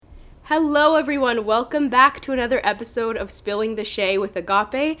Hello, everyone. Welcome back to another episode of Spilling the Shea with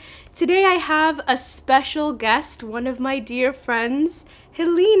Agape. Today I have a special guest, one of my dear friends,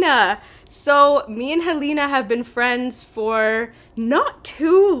 Helena. So me and Helena have been friends for not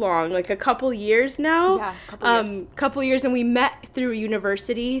too long, like a couple years now. Yeah, couple years, and we met through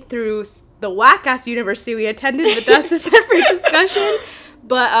university, through the whack-ass university we attended, but that's a separate discussion.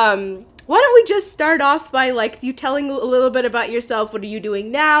 But, why don't we just start off by, you telling a little bit about yourself, what are you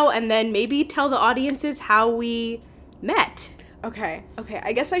doing now, and then maybe tell the audiences how we met. Okay.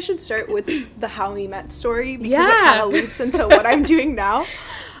 I guess I should start with the how we met story because it kind of leads into what I'm doing now.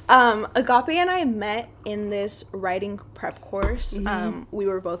 Agape and I met in this writing prep course. Mm-hmm. We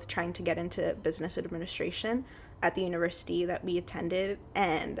were both trying to get into business administration at the university that we attended,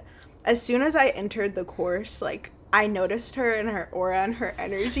 and as soon as I entered the course, I noticed her and her aura and her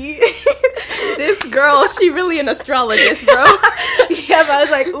energy. This girl, she really an astrologist, bro. Yeah, but I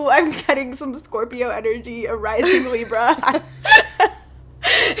was like, ooh, I'm getting some Scorpio energy, a rising Libra.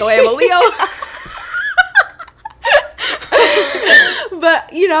 So I am a Leo.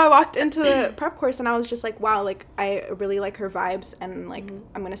 But, I walked into the prep course and I was just like, wow, I really like her vibes, and,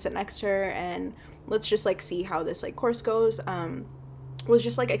 I'm going to sit next to her and let's just, see how this, course goes. Was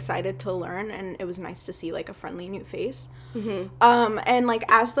just excited to learn, and it was nice to see a friendly new face. Mm-hmm. And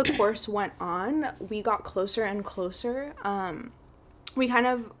as the course went on, we got closer and closer. We kind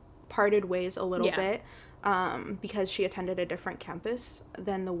of parted ways a little bit because she attended a different campus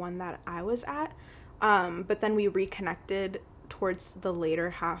than the one that I was at, but then we reconnected towards the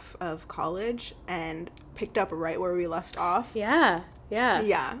later half of college and picked up right where we left off.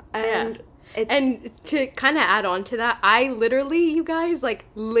 And to kind of add on to that, I literally, you guys,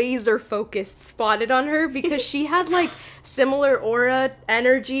 laser focused spotted on her because she had, similar aura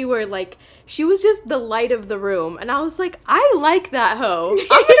energy where, she was just the light of the room. And I was like, I like that hoe. I'm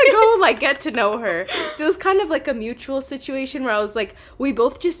gonna go, get to know her. So it was kind of a mutual situation where I was like, we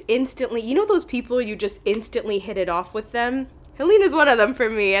both just instantly, those people you just instantly hit it off with them? Helena's one of them for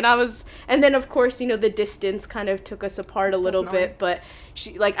me, and then of course, the distance kind of took us apart a little bit, but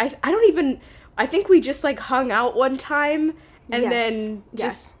she, I think we just, hung out one time, and then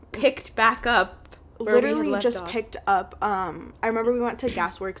just picked back up where literally we had just left off. picked up. I remember we went to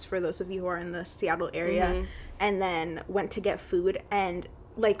Gasworks, for those of you who are in the Seattle area, Mm-hmm. and then went to get food, and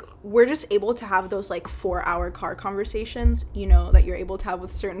we're just able to have those 4-hour car conversations, that you're able to have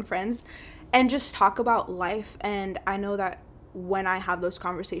with certain friends, and just talk about life. And I know that when I have those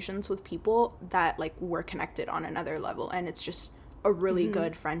conversations with people, that we're connected on another level, and it's just a really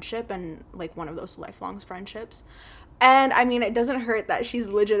good friendship, and one of those lifelong friendships. And I mean, it doesn't hurt that she's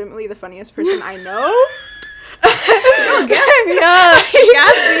legitimately the funniest person I know. Gas me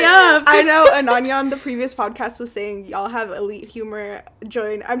up. I know Ananya on the previous podcast was saying y'all have elite humor.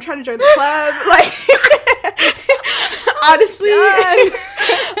 I'm trying to join the club. Honestly,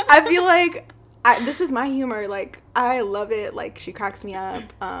 I feel this is my humor. I love it. She cracks me up.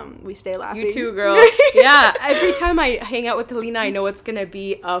 We stay laughing. You too, girl. Yeah. Every time I hang out with Helena, I know it's gonna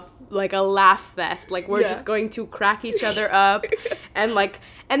be a laugh fest. We're just going to crack each other up, and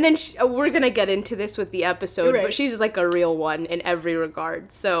and then we're gonna get into this with the episode, but she's just a real one in every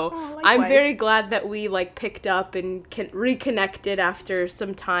regard. So I'm very glad that we picked up and reconnected after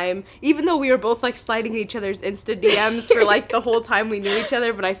some time, even though we were both sliding each other's Insta DMs for the whole time we knew each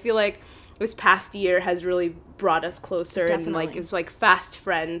other. But I feel this past year has really brought us closer. Definitely. And it was fast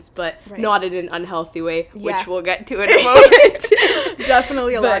friends, but not in an unhealthy way, which we'll get to in a moment.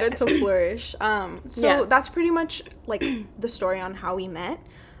 Definitely allowed it to flourish. So that's pretty much the story on how we met.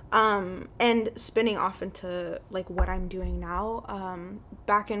 And spinning off into what I'm doing now.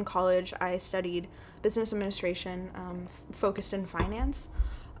 Back in college, I studied business administration, focused in finance.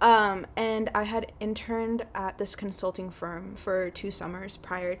 And I had interned at this consulting firm for 2 summers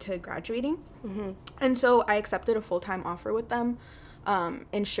prior to graduating. Mm-hmm. And so I accepted a full-time offer with them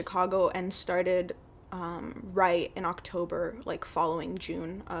in Chicago, and started right in October, following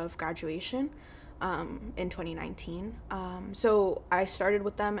June of graduation in 2019. So I started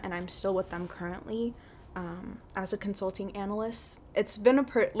with them, and I'm still with them currently as a consulting analyst. It's been a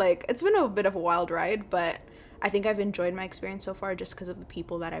bit of a wild ride, but I think I've enjoyed my experience so far just because of the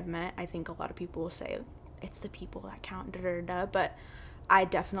people that I've met. I think a lot of people will say it's the people that count, but I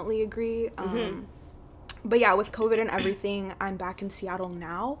definitely agree. But yeah, with COVID and everything, I'm back in Seattle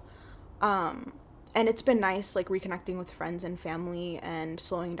now. And it's been nice, like, reconnecting with friends and family and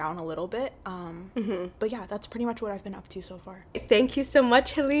slowing down a little bit. But yeah, that's pretty much what I've been up to so far. Thank you so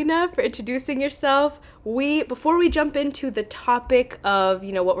much, Helena, for introducing yourself. Before we jump into the topic of,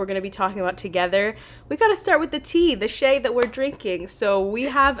 what we're going to be talking about together, we got to start with the tea, the shay that we're drinking. So we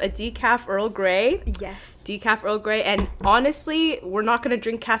have a decaf Earl Grey. Yes. Decaf Earl Grey. And honestly, we're not going to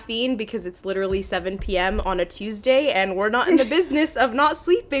drink caffeine because it's literally 7 p.m. on a Tuesday, and we're not in the business of not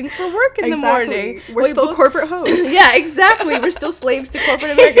sleeping for work in the morning. We're still corporate hosts. Yeah, exactly. We're still slaves to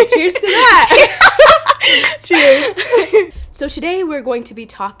corporate America. Cheers to that. Cheers. So today we're going to be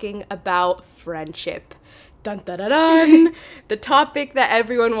talking about friendship. Dun, dun, dun, dun. The topic that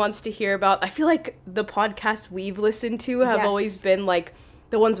everyone wants to hear about. I feel like the podcasts we've listened to have always been like,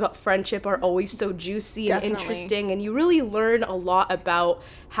 the ones about friendship are always so juicy and interesting, and you really learn a lot about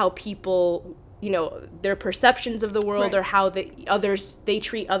how people, their perceptions of the world, or how they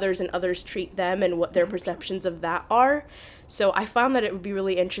treat others and others treat them, and what their perceptions of that are. So I found that it would be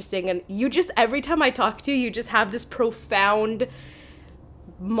really interesting, and every time I talk to you, you just have this profound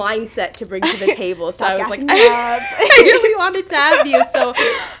mindset to bring to the table. So I was like, I really wanted to have you. So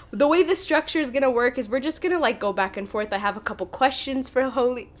the way the structure is gonna work is we're just gonna like go back and forth. I have a couple questions for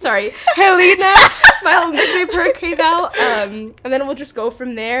Helena. My whole nickname for her came out. And then we'll just go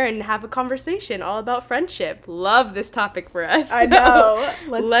from there and have a conversation all about friendship. Love this topic for us. I know.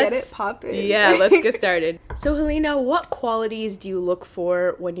 Let's get it popping. Yeah, let's get started. So Helena, what qualities do you look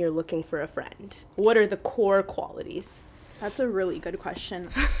for when you're looking for a friend? What are the core qualities? That's a really good question.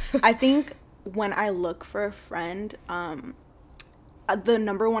 I think when I look for a friend, the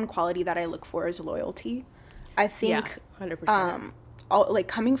number one quality that I look for is loyalty. I think, 100%. Like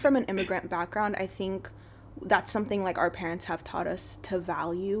coming from an immigrant background, I think that's something like our parents have taught us to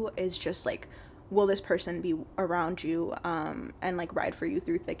value, is just like, will this person be around you and like ride for you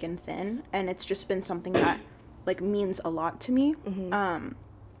through thick and thin? And it's just been something that like means a lot to me, and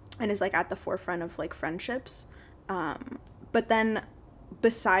is like at the forefront of like friendships. But then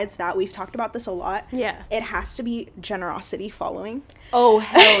besides that, we've talked about this a lot. Yeah. It has to be generosity following. Oh,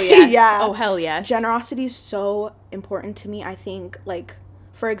 hell yes. Yeah. Oh, hell yes. Generosity is so important to me. I think, like,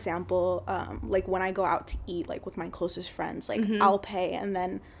 for example, like when I go out to eat, like with my closest friends, like I'll pay, and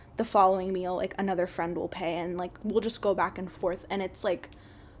then the following meal, like another friend will pay, and like we'll just go back and forth. And it's like,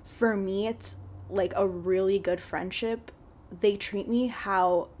 for me, it's like a really good friendship. They treat me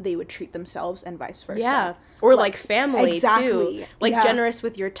how they would treat themselves and vice versa. Yeah. Or like family too. Like yeah. Generous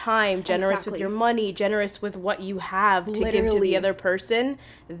with your time, generous with your money, generous with what you have to give to the other person.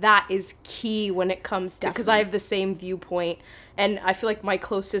 That is key when it comes to, because I have the same viewpoint. And I feel like my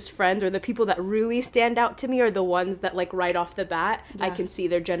closest friends, or the people that really stand out to me, are the ones that like right off the bat, I can see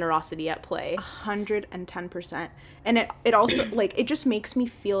their generosity at play. 110%. And it also like, it just makes me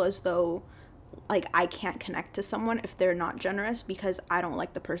feel as though like I can't connect to someone if they're not generous, because I don't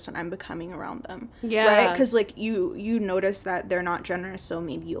like the person I'm becoming around them. Yeah. Right? Because like you notice that they're not generous, so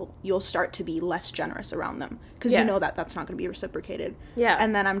maybe you'll start to be less generous around them, because you know that that's not going to be reciprocated. Yeah.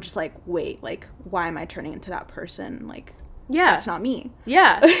 And then I'm just like, wait, like why am I turning into that person? Like, yeah, that's not me.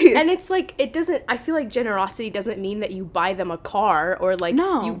 Yeah. And it's like, I feel like generosity doesn't mean that you buy them a car or like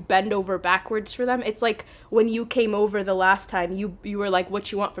you bend over backwards for them. It's like when you came over the last time, you were like,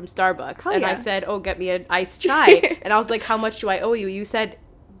 what you want from Starbucks? Oh, and I said, oh, get me an iced chai. And I was like, how much do I owe you? You said,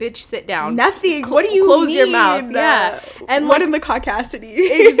 bitch, sit down. Nothing. What do you close mean? Your mouth. Yeah. And what in the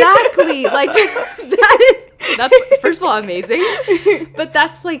caucasity? Exactly. Like that's first of all amazing, but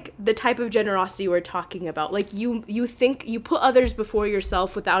that's like the type of generosity we're talking about. Like you think you put others before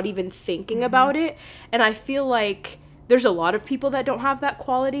yourself without even thinking about it. And I feel like there's a lot of people that don't have that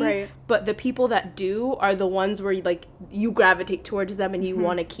quality, right, but the people that do are the ones where you gravitate towards them and you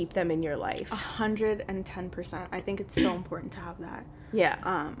want to keep them in your life. 110%. I think it's so important to have that.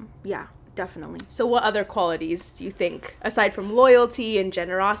 Yeah. Yeah, definitely. So what other qualities do you think, aside from loyalty and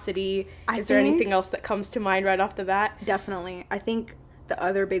generosity, is there anything else that comes to mind right off the bat? Definitely. I think the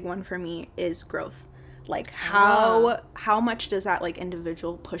other big one for me is growth. Like how much does that like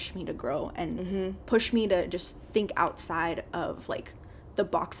individual push me to grow and push me to just think outside of like the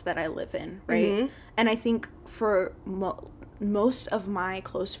box that I live in, right? And I think for most of my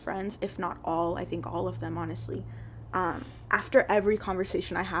close friends, if not all, I think all of them, honestly, after every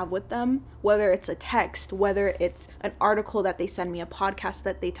conversation I have with them, whether it's a text, whether it's an article that they send me, a podcast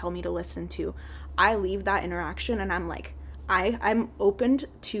that they tell me to listen to, I leave that interaction and I'm like, I'm opened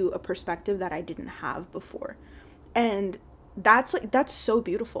to a perspective that I didn't have before. And that's so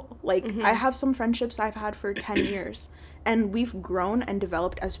beautiful. Like I have some friendships I've had for 10 years and we've grown and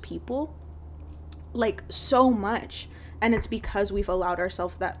developed as people like so much. And it's because we've allowed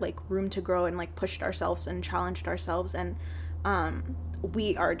ourselves that like room to grow and like pushed ourselves and challenged ourselves. And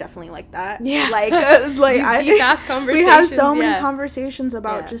we are definitely like that. Yeah. Like deep ass conversations. We have so many conversations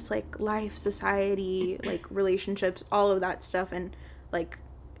about just like life, society, like relationships, all of that stuff. And like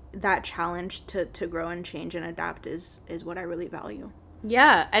that challenge to grow and change and adapt is what I really value.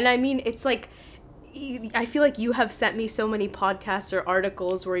 Yeah. And I mean, it's like, I feel like you have sent me so many podcasts or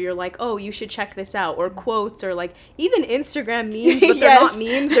articles where you're like, oh, you should check this out, or quotes, or like even Instagram memes, but they're not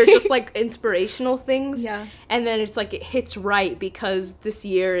memes, they're just like inspirational things. Yeah. And then it's like it hits right because this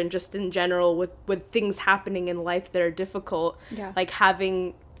year and just in general with things happening in life that are difficult, like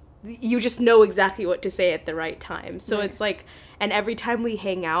having, you just know exactly what to say at the right time. So it's like, and every time we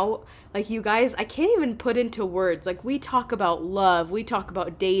hang out, like, you guys, I can't even put into words. Like, we talk about love. We talk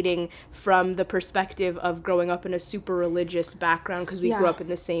about dating from the perspective of growing up in a super religious background because we grew up in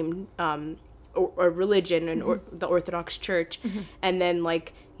the same or religion and or the Orthodox Church. And then,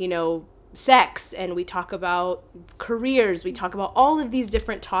 like, you know, sex. And we talk about careers. We talk about all of these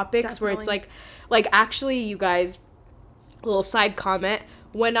different topics where it's like actually, you guys, a little side comment.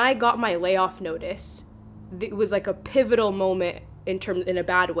 When I got my layoff notice, it was like a pivotal moment in a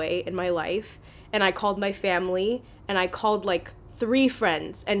bad way in my life, and I called my family, and I called like 3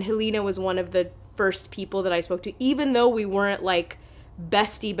 friends, and Helena was one of the first people that I spoke to, even though we weren't like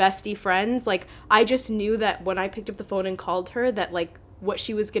bestie friends. Like, I just knew that when I picked up the phone and called her, that like what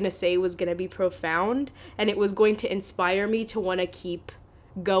she was gonna say was gonna be profound, and it was going to inspire me to want to keep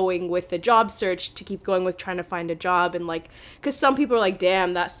going with the job search, to keep going with trying to find a job. And like, because some people are like,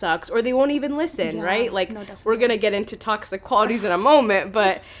 damn, that sucks, or they won't even listen, right? Like, we're gonna get into toxic qualities in a moment,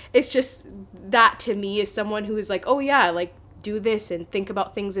 but it's just that to me is someone who is like, oh yeah, like, do this and think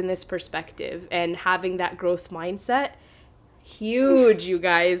about things in this perspective, and having that growth mindset. Huge, you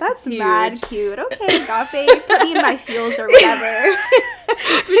guys. That's huge. Mad cute. Okay, Agape, put me in my feels or whatever.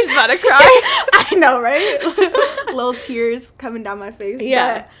 We're just about to cry. I know, right? Little tears coming down my face.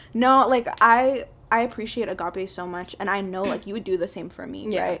 Yeah. But no, like, I appreciate Agape so much, and I know, like, you would do the same for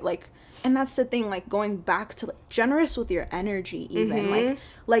me, right? Like, and that's the thing, like, going back to, like, generous with your energy even.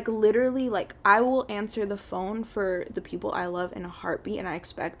 Like literally, like, I will answer the phone for the people I love in a heartbeat, and I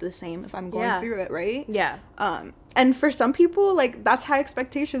expect the same if I'm going through it, right? Yeah. And for some people, like, that's high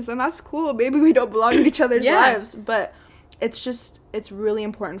expectations, and that's cool. Maybe we don't belong in each other's lives, but it's just, it's really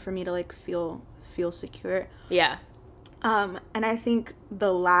important for me to, like, feel secure. Yeah. And I think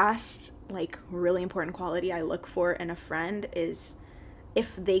the last, like, really important quality I look for in a friend is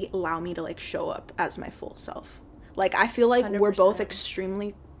if they allow me to, like, show up as my full self. Like, I feel like 100%. We're both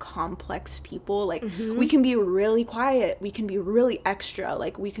extremely complex people. Like, we can be really quiet, we can be really extra,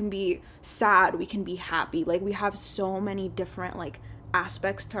 like, we can be sad, we can be happy. Like, we have so many different, like,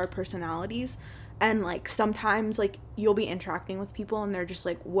 aspects to our personalities. And, like, sometimes, like, you'll be interacting with people and they're just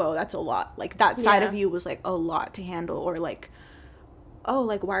like, whoa, that's a lot. Like, that side of you was, like, a lot to handle. Or, like, oh,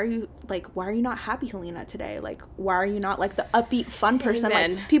 like, why are you not happy, Helena, today? Like, why are you not, like, the upbeat, fun person?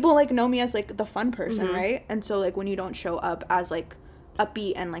 Amen. Like, people, like, know me as, like, the fun person, right? And so, like, when you don't show up as, like,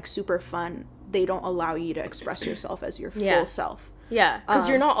 upbeat and, like, super fun, they don't allow you to express yourself as your full self. Yeah, because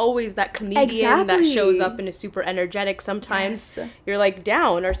you're not always that comedian that shows up and is super energetic. Sometimes you're, like,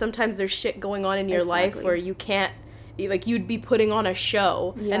 down, or sometimes there's shit going on in your life where you can't, like, you'd be putting on a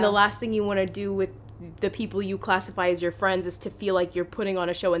show. And the last thing you want to do with the people you classify as your friends is to feel like you're putting on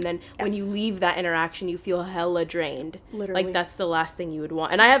a show, and then when you leave that interaction you feel hella drained. Literally. Like, that's the last thing you would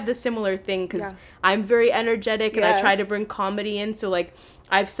want. And I have the similar thing because I'm very energetic and I try to bring comedy in, so, like,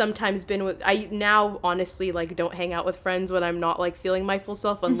 I've sometimes been with, I now honestly, like, don't hang out with friends when I'm not, like, feeling my full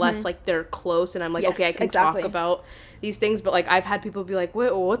self, unless like they're close and I'm like, okay, I can talk about these things. But, like, I've had people be like,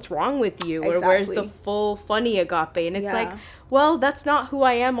 what's wrong with you? Or where's the full funny Agape? And it's like, well, that's not who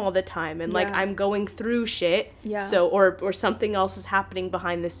I am all the time. And like, I'm going through shit. So, or something else is happening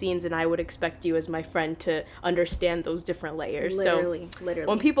beghand the scenes, and I would expect you as my friend to understand those different layers. Literally.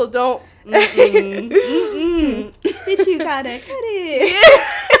 When people don't, bitch, you gotta cut it.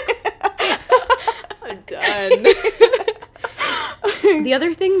 I'm done. The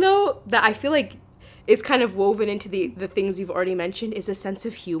other thing, though, that I feel like is kind of woven into the things you've already mentioned is a sense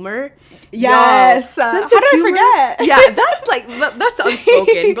of humor. Yes. How did I forget? Yeah, that's like, that's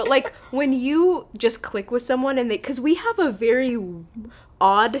unspoken. But, like, when you just click with someone and because we have a very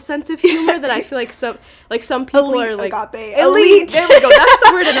odd sense of humor that I feel like some people elite, are like, Agape. Elite. There we go. That's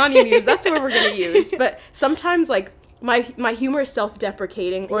the word Ananya used. That's what we're going to use. But sometimes, like, my humor is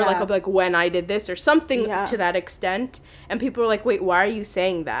self-deprecating, or like, I'll be like, when I did this or something to that extent. And people are like, wait, why are you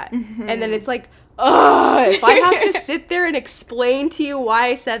saying that? And then it's like, if I have to sit there and explain to you why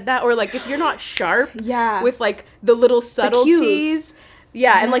I said that, or like if you're not sharp with like the little subtleties,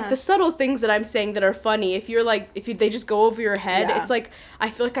 and like the subtle things that I'm saying that are funny, if they just go over your head, it's like I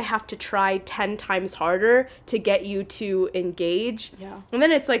feel like I have to try 10 times harder to get you to engage. And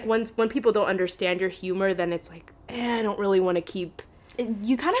then it's like when people don't understand your humor, then it's like, I don't really want to keep.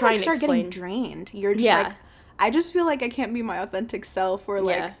 You kind of like start getting drained. You're just like, I just feel like I can't be my authentic self, or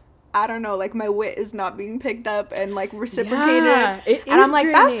like I don't know, like my wit is not being picked up and like reciprocated. And I'm like,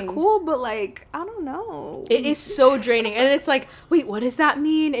 draining. That's cool, but like, I don't know. It is so draining. And it's like, wait, what does that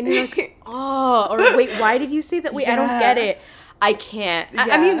mean? And you're like, oh, or wait, why did you say that? Wait, I don't get it. I can't.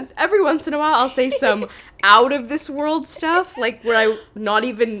 I mean, every once in a while I'll say some out of this world stuff, like where not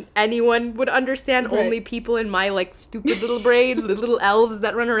even anyone would understand, only people in my like stupid little brain, the little elves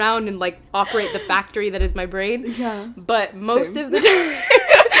that run around and like operate the factory that is my brain. But most of the time,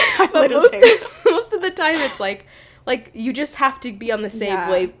 most of the time it's like you just have to be on the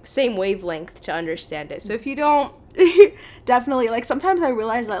same wavelength to understand it. So if you don't, definitely, like sometimes I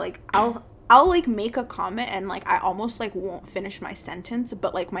realize that like I'll like make a comment and like I almost like won't finish my sentence,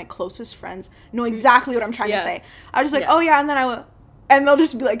 but like my closest friends know exactly what I'm trying to say. I'll just be like, oh yeah, and then and they'll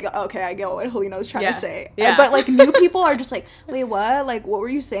just be like, okay, I get what Helena was trying to say. But like new people are just like, wait, what? Like, what were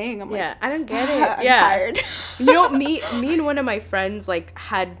you saying? I'm like, I don't get it. I'm tired. You know, me and one of my friends like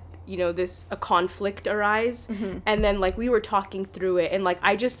had, you know, a conflict arise, and then like we were talking through it, and like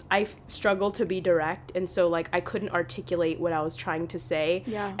I struggled to be direct, and so like I couldn't articulate what I was trying to say,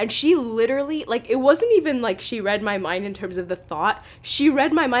 and she literally, like, it wasn't even like she read my mind in terms of the thought, she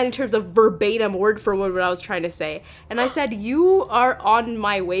read my mind in terms of verbatim, word for word, what I was trying to say. And I said, you are on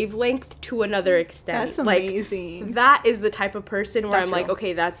my wavelength to another extent. That's amazing. Like, that is the type of person where I'm real. Like,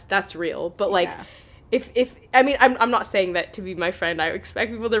 okay, that's real. But like, if I mean, I'm not saying that to be my friend, I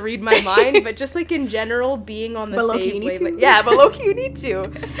expect people to read my mind, but just like in general, being on the same wavelength. Yeah, but low-key you need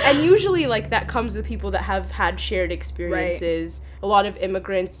to. And usually like that comes with people that have had shared experiences. A lot of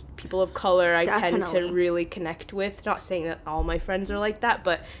immigrants, people of color, I tend to really connect with. Not saying that all my friends are like that,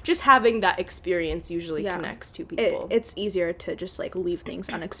 but just having that experience usually connects to people. It's easier to just like leave things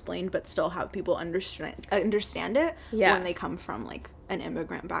unexplained, but still have people understand it when they come from like an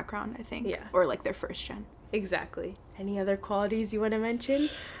immigrant background, I think, or like their first gen. Exactly. Any other qualities you want to mention?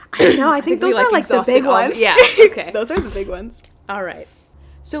 I don't know. I think those are like the big ones. Yeah. Okay. Those are the big ones. All right.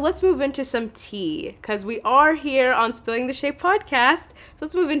 So let's move into some tea, because we are here on Spilling the Shea podcast.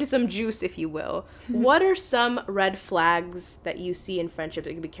 Let's move into some juice, if you will. What are some red flags that you see in friendship?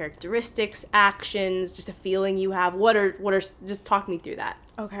 It could be characteristics, actions, just a feeling you have. What are just talk me through that.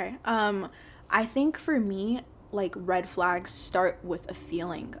 Okay. I think for me, like red flags start with a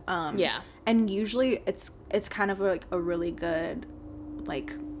feeling. And usually it's kind of like a really good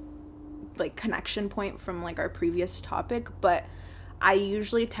like connection point from like our previous topic, but I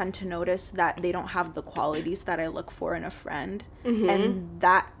usually tend to notice that they don't have the qualities that I look for in a friend, and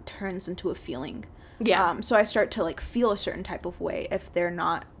that turns into a feeling. So I start to like feel a certain type of way if they're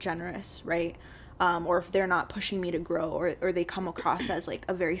not generous, right? Or if they're not pushing me to grow, or they come across as like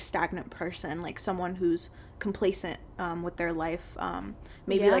a very stagnant person, like someone who's complacent with their life.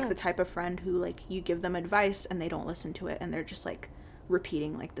 Maybe like the type of friend who like you give them advice and they don't listen to it, and they're just like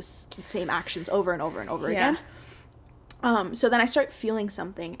repeating like the same actions over and over and over again. So then I start feeling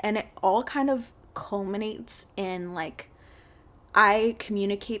something, and it all kind of culminates in like I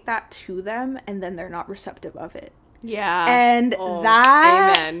communicate that to them, and then they're not receptive of it. And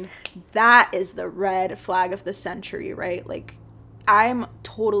that is the red flag of the century, right? Like I'm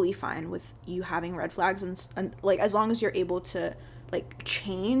totally fine with you having red flags, and like as long as you're able to like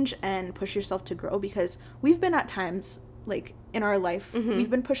change and push yourself to grow, because we've been at times like in our life we've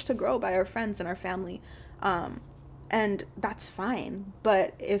been pushed to grow by our friends and our family, and that's fine.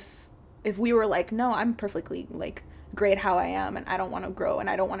 But if we were like, no, I'm perfectly like great how I am, and I don't want to grow and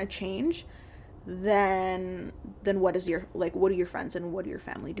I don't want to change, then what do your friends and what do your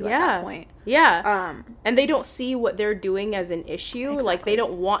family do at that point? And they don't see what they're doing as an issue. Like they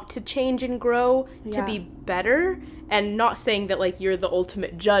don't want to change and grow to be better. And not saying that like you're the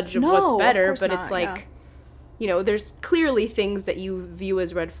ultimate judge of what's better, but it's like you know, there's clearly things that you view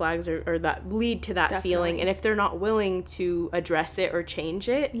as red flags or that lead to that feeling. And if they're not willing to address it or change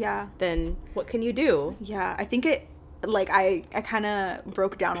it, then what can you do? I think it, like, I kind of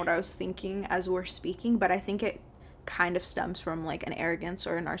broke down what I was thinking as we're speaking, but I think it kind of stems from, like, an arrogance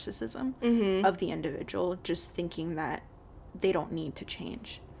or a narcissism of the individual, just thinking that they don't need to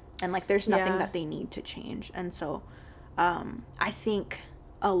change. And, like, there's nothing that they need to change. And so I think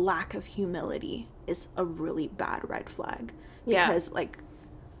a lack of humility is a really bad red flag. Because, like,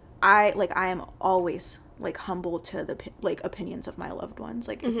 I am always like humble to the like opinions of my loved ones.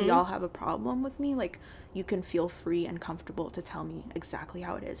 Like if y'all have a problem with me, like you can feel free and comfortable to tell me exactly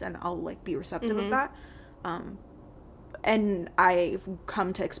how it is, and I'll like be receptive of that. And I've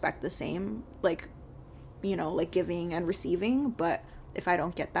come to expect the same, like, you know, like giving and receiving. But if I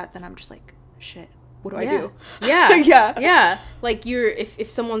don't get that, then I'm just like, shit, what do I do? Yeah. Like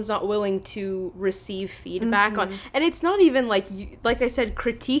if someone's not willing to receive feedback on, and it's not even like like I said,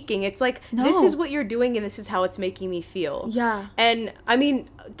 critiquing. It's like, this is what you're doing and this is how it's making me feel. Yeah. And I mean,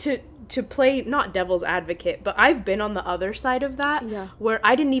 to play not devil's advocate, but I've been on the other side of that, where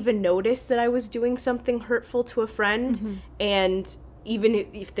I didn't even notice that I was doing something hurtful to a friend, and even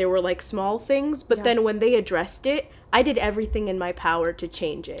if there were like small things, but then when they addressed it, I did everything in my power to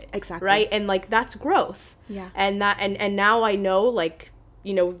change it. Exactly. Right? And like that's growth. Yeah. And that and now I know, like,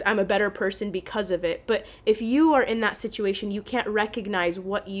 you know, I'm a better person because of it. But if you are in that situation, you can't recognize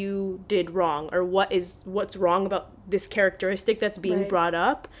what you did wrong or what's wrong about this characteristic that's being brought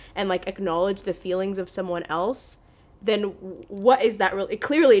up, and like acknowledge the feelings of someone else, then what is that really? It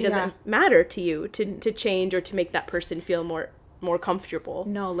clearly doesn't matter to you to change or to make that person feel more comfortable.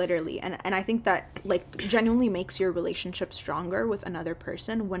 No, literally. And I think that like genuinely makes your relationship stronger with another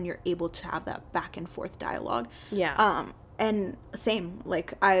person when you're able to have that back and forth dialogue. Yeah. And same,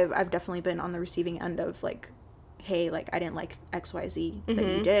 like I've definitely been on the receiving end of like, hey, like I didn't like XYZ that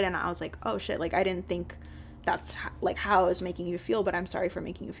you did, and I was like, oh shit, like I didn't think that's like how I was making you feel, but I'm sorry for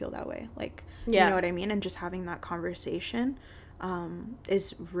making you feel that way. Like, you know what I mean? And just having that conversation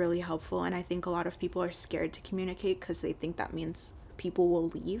is really helpful. And I think a lot of people are scared to communicate because they think that means people will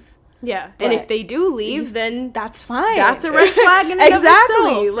leave. Yeah. But and if they do leave, then that's fine. That's a red flag in and exactly. of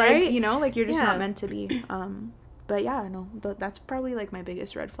itself, like, right? You know, like you're just not meant to be. But yeah, no, that's probably like my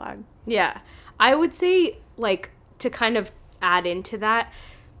biggest red flag. Yeah. I would say, like, to kind of add into that,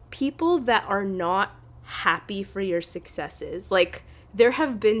 people that are not happy for your successes, like, there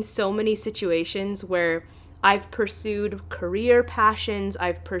have been so many situations where I've pursued career passions,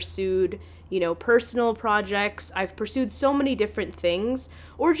 I've pursued, you know, personal projects, I've pursued so many different things,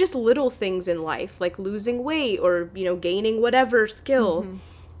 or just little things in life, like losing weight or, you know, gaining whatever skill.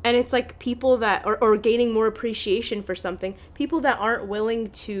 And it's like people that, or gaining more appreciation for something, people that aren't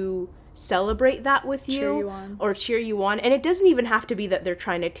willing to celebrate that with you, or cheer you on. And it doesn't even have to be that they're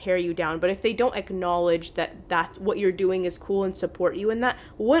trying to tear you down, but if they don't acknowledge that that's what you're doing is cool and support you in that,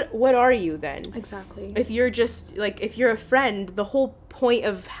 what are you then? Exactly. If you're just like, if you're a friend, the whole point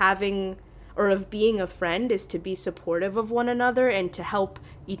of having or of being a friend is to be supportive of one another and to help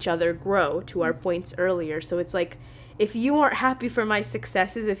each other grow, to our points earlier. So it's like, if you aren't happy for my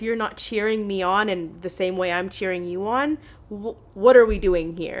successes, if you're not cheering me on in the same way I'm cheering you on, what are we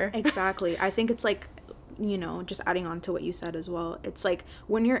doing here? Exactly. I think it's like, you know, just adding on to what you said as well, it's like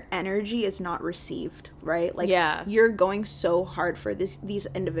when your energy is not received, right? Like, you're going so hard for these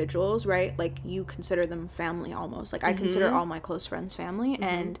individuals, right? Like, you consider them family almost. Like, I consider all my close friends family.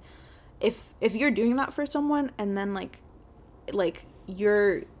 And if you're doing that for someone, and then like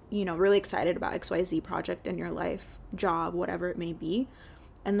you're, you know, really excited about XYZ project in your life, job, whatever it may be,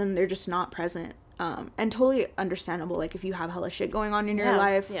 and then they're just not present, and totally understandable, like if you have hella shit going on in your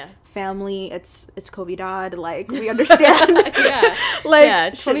life, family, it's COVID, like we understand.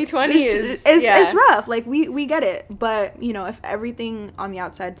 Like 2020 is rough, like we get it, but you know, if everything on the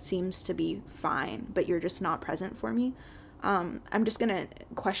outside seems to be fine but you're just not present for me, I'm just gonna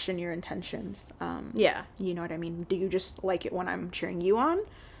question your intentions. You know what I mean? Do you just like it when I'm cheering you on?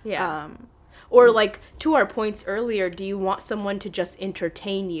 Or like, to our points earlier, do you want someone to just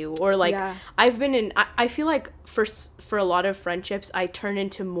entertain you? Or like, I've been in, I feel like for a lot of friendships, I turn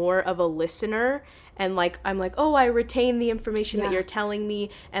into more of a listener, and like, I'm like, oh, I retain the information that you're telling me,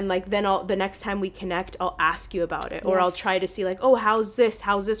 and like, then the next time we connect, I'll ask you about it, or I'll try to see like, oh, how's this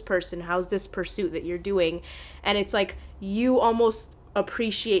person, how's this pursuit that you're doing? And it's like, you almost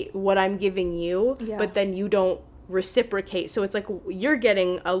appreciate what I'm giving you, but then you don't reciprocate, so it's like you're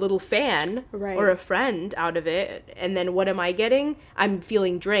getting a little fan or a friend out of it, and then what am I getting? I'm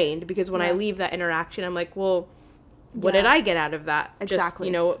feeling drained, because when I leave that interaction, I'm like, well, what did I get out of that? Exactly. Just,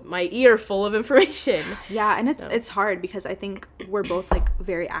 you know, my ear full of information. And it's hard, because I think we're both like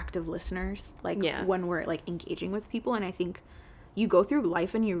very active listeners, like when we're like engaging with people, and I think you go through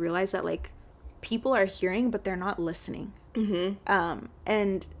life and you realize that like people are hearing but they're not listening.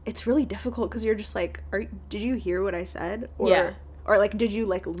 And it's really difficult, because you're just like, did you hear what I said? Or or like did you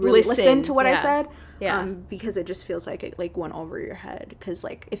like really listen to what I said? Yeah. Because it just feels like it like went over your head. Because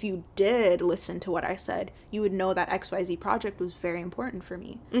like if you did listen to what I said, you would know that XYZ project was very important for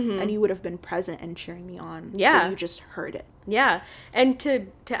me, and you would have been present and cheering me on. Yeah, but you just heard it. Yeah. And to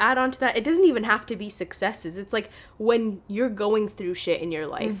add on to that, it doesn't even have to be successes. It's like when you're going through shit in your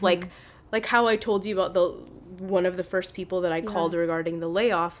life, like how I told you about one of the first people that I called regarding the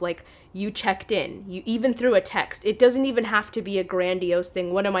layoff, like you checked in, you even threw a text. It doesn't even have to be a grandiose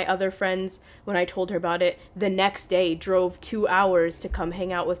thing. One of my other friends, when I told her about it, the next day drove 2 hours to come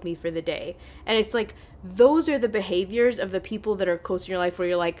hang out with me for the day. And it's like, those are the behaviors of the people that are close in your life where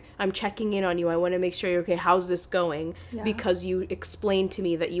you're like, I'm checking in on you. I want to make sure you're okay. How's this going? Yeah. Because you explained to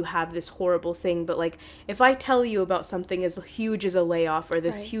me that you have this horrible thing. But like, if I tell you about something as huge as a layoff or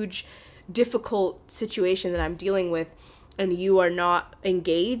this huge difficult situation that I'm dealing with, and you are not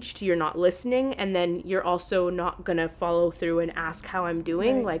engaged, you're not listening, and then you're also not gonna follow through and ask how I'm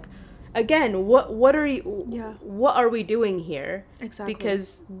doing, like, again, what are we doing here? Exactly.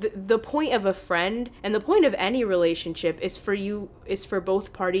 Because the point of a friend and the point of any relationship is for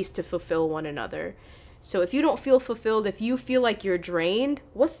both parties to fulfill one another. So if you don't feel fulfilled, if you feel like you're drained,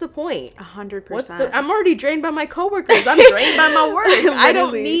 what's the point? 100%. I'm already drained by my coworkers. I'm drained by my work. I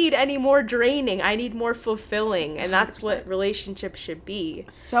don't need any more draining. I need more fulfilling. And that's 100%. What relationships should be.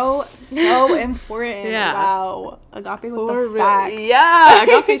 So important. Yeah. Wow. Agape with the facts. Yeah.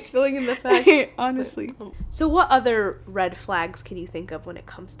 Agape's filling in the facts. Honestly. So what other red flags can you think of when it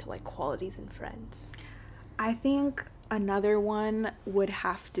comes to like qualities in friends? I think another one would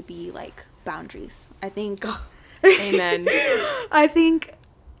have to be like boundaries. I think Amen. I think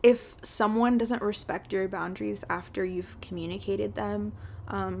if someone doesn't respect your boundaries after you've communicated them,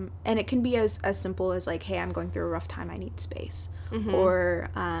 and it can be as simple as like, hey, I'm going through a rough time, I need space, or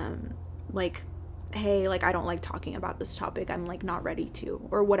like, hey, like I don't like talking about this topic, I'm like not ready to,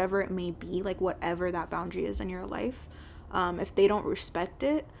 or whatever it may be, like whatever that boundary is in your life, if they don't respect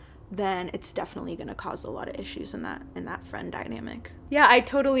it, then it's definitely going to cause a lot of issues in that friend dynamic. Yeah, I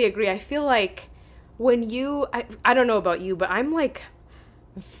totally agree. I feel like when I don't know about you, but I'm like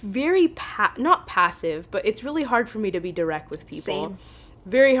very not passive, but it's really hard for me to be direct with people. Same.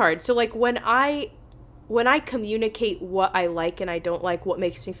 Very hard. So like when I communicate what I like and I don't like, what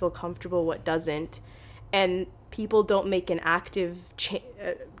makes me feel comfortable, what doesn't, and people don't make an active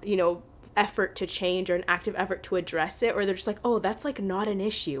effort to change or an active effort to address it, or they're just like, oh, that's like not an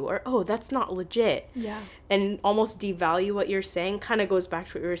issue, or oh, that's not legit, and almost devalue what you're saying, kind of goes back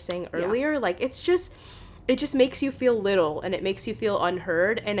to what we were saying earlier. Like it just makes you feel little and it makes you feel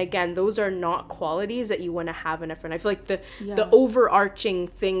unheard, and again, those are not qualities that you want to have in a friend. I feel like the overarching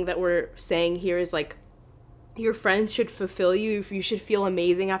thing that we're saying here is like, your friends should fulfill you. You should feel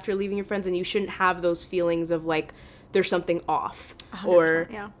amazing after leaving your friends, and you shouldn't have those feelings of like there's something off, or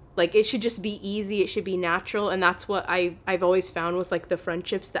like it should just be easy, it should be natural. And that's what I've always found with like the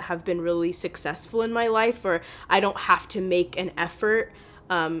friendships that have been really successful in my life, where I don't have to make an effort,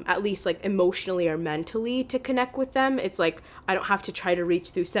 at least like emotionally or mentally, to connect with them. It's like I don't have to try to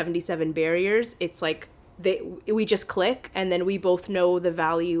reach through 77 barriers. It's like we just click, and then we both know the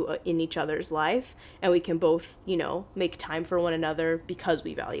value in each other's life, and we can both, make time for one another because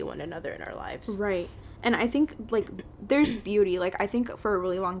we value one another in our lives. Right. And I think, like, there's beauty. Like, I think for a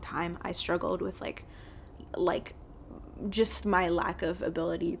really long time, I struggled with, like just my lack of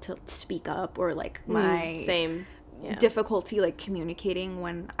ability to speak up, or, like, my same difficulty, like, communicating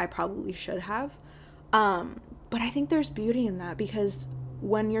when I probably should have. But I think there's beauty in that, because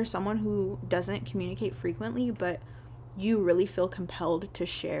when you're someone who doesn't communicate frequently, but you really feel compelled to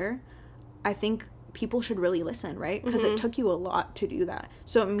share, I think people should really listen, right? Because it took you a lot to do that,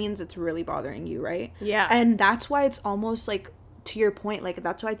 so it means it's really bothering you, right? Yeah. And that's why it's almost like, to your point, like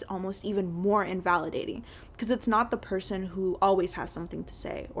that's why it's almost even more invalidating, because it's not the person who always has something to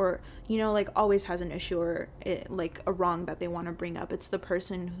say, or like always has an issue, or like a wrong that they want to bring up. It's the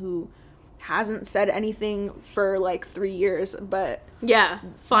person who hasn't said anything for like 3 years, but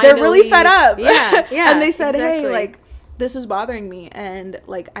finally they're really fed up. And they said, exactly. Hey, like, this is bothering me, and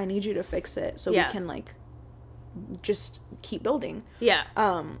like I need you to fix it so we can like just keep building.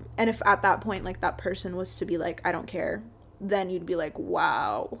 And if at that point like that person was to be like, I don't care, then you'd be like,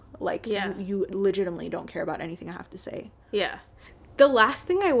 wow, like you legitimately don't care about anything I have to say. The last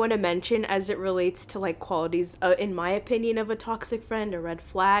thing I want to mention as it relates to like qualities, in my opinion, of a toxic friend or red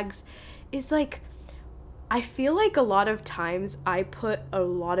flags, is like, I feel like a lot of times I put a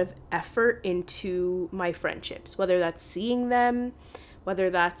lot of effort into my friendships, whether that's seeing them, whether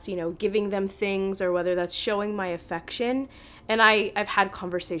that's, giving them things, or whether that's showing my affection. And I've had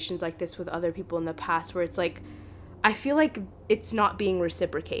conversations like this with other people in the past, where it's like, I feel like it's not being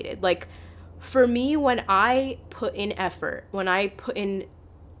reciprocated. Like, for me, when I put in effort, when I'm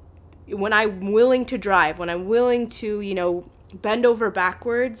willing to drive, when I'm willing to, you know, bend over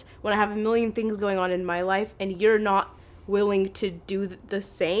backwards, when I have a million things going on in my life and you're not willing to do the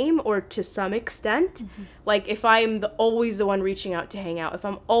same, or to some extent, like if I'm always the one reaching out to hang out, if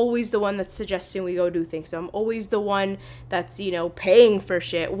I'm always the one that's suggesting we go do things, if I'm always the one that's, you know, paying for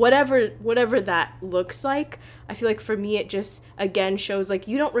shit, whatever that looks like, I feel like for me it just again shows like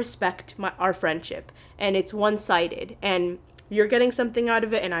you don't respect our friendship, and it's one-sided, and you're getting something out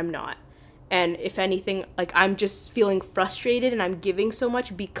of it and I'm not. And if anything, like I'm just feeling frustrated and I'm giving so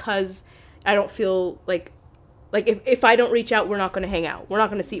much because I don't feel like if I don't reach out, we're not going to hang out. We're not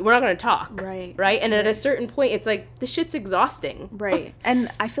going to see. We're not going to talk. Right. Right. And at a certain point, it's like, this shit's exhausting. Right.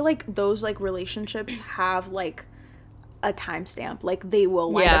 And I feel like those, like, relationships have, like, a timestamp. Like, they will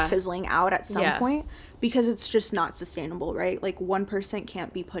wind up fizzling out at some point, because it's just not sustainable, right? Like, one person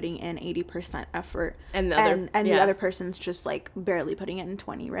can't be putting in 80% effort. And the other person's just, like, barely putting in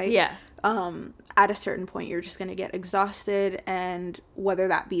 20, right? Yeah. At a certain point, you're just going to get exhausted, and whether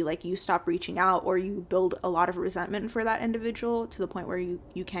that be like you stop reaching out or you build a lot of resentment for that individual to the point where you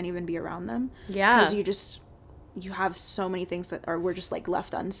can't even be around them. Yeah. Because you have so many things that were just like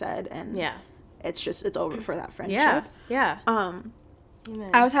left unsaid, and it's over for that friendship. Yeah.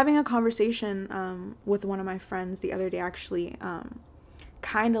 I was having a conversation with one of my friends the other day, actually,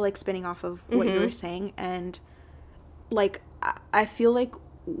 kind of like spinning off of what you were saying, and like I feel like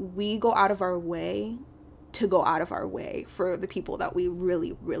we go out of our way for the people that we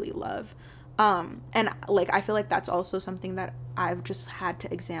really, really love. And like, I feel like that's also something that I've just had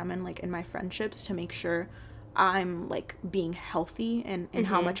to examine, like, in my friendships, to make sure I'm like being healthy in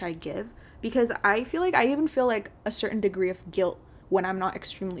how much I give, because I feel like I even feel like a certain degree of guilt when I'm not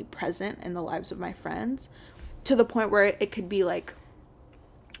extremely present in the lives of my friends, to the point where it could be like,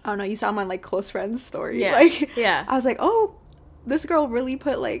 I don't know, you saw my like close friends story. Yeah. Like, yeah. I was like, oh, this girl really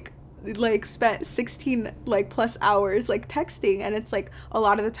put like spent 16 like plus hours like texting, and it's like a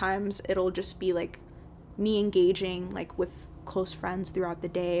lot of the times it'll just be like me engaging like with close friends throughout the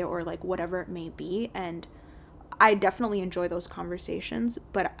day, or like whatever it may be, and I definitely enjoy those conversations,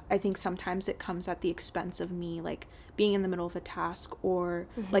 but I think sometimes it comes at the expense of me like being in the middle of a task, or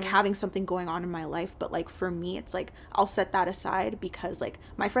like having something going on in my life. But like for me, it's like I'll set that aside because like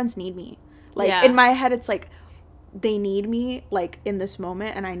my friends need me. Like in my head, it's like they need me like in this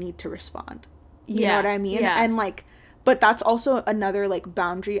moment, and I need to respond. You know what I mean? Yeah. And like, but that's also another like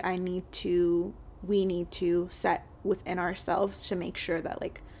boundary we need to set within ourselves to make sure that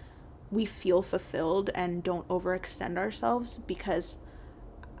like we feel fulfilled and don't overextend ourselves, because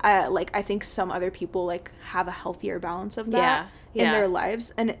I think some other people like have a healthier balance of that in their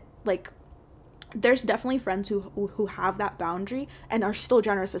lives, and like there's definitely friends who have that boundary and are still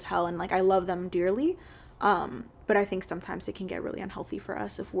generous as hell, and like I love them dearly, but I think sometimes it can get really unhealthy for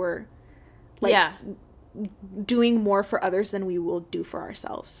us if we're like doing more for others than we will do for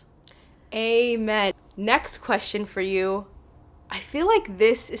ourselves. Amen. Next question for you. I feel like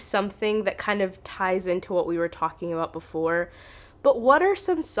this is something that kind of ties into what we were talking about before, but what are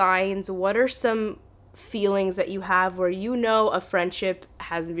some signs, what are some feelings that you have where you know a friendship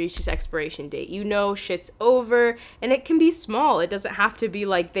has reached its expiration date? You know shit's over, and it can be small. It doesn't have to be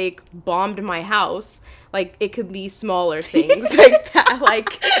like they bombed my house. Like, it could be smaller things like that.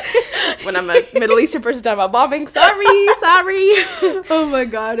 Like, when I'm a Middle Eastern person talking about bombing, sorry. Oh my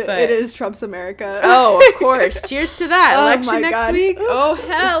God, it is Trump's America. Oh, of course. Cheers to that. Oh Election next week. Oh,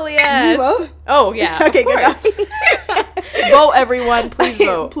 hell yes. You vote? Oh, yeah. Okay, good. Vote, everyone. Please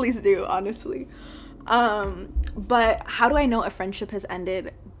vote. Please do, honestly. But how do I know a friendship has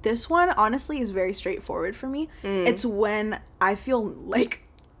ended? This one, honestly, is very straightforward for me. It's when I feel like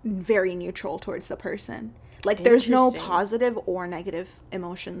very neutral towards the person. Like, there's no positive or negative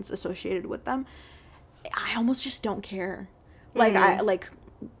emotions associated with them. I almost just don't care. Like,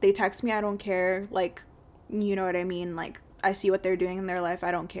 they text me, I don't care. Like, you know what I mean? Like, I see what they're doing in their life,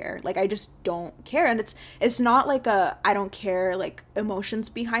 I don't care. Like, I just don't care. And it's not like I don't care, like, emotions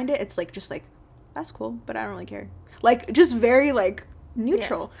behind it. It's like, just like, that's cool, but I don't really care. Like, just very, like,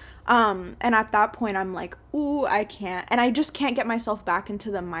 neutral. And at that point, I'm like, ooh, I can't. And I just can't get myself back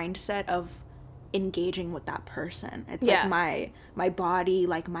into the mindset of engaging with that person. It's like my body,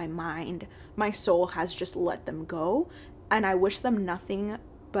 like my mind, my soul has just let them go. And I wish them nothing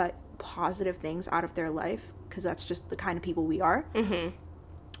but positive things out of their life, because that's just the kind of people we are.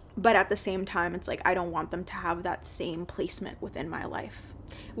 But at the same time, it's like I don't want them to have that same placement within my life.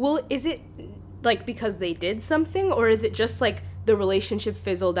 Well, is it like because they did something, or is it just like the relationship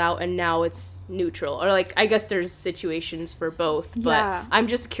fizzled out and now it's neutral, or like I guess there's situations for both, but I'm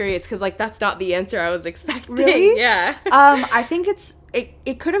just curious because like that's not the answer I was expecting. Really? Yeah. I think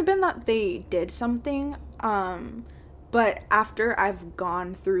it could have been that they did something, but after I've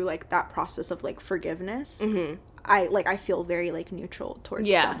gone through like that process of like forgiveness, I feel very like neutral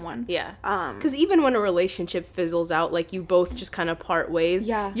towards someone. Yeah. Because even when a relationship fizzles out, like you both just kind of part ways.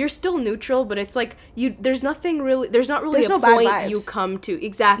 Yeah. You're still neutral, but it's like there's not really a point you come to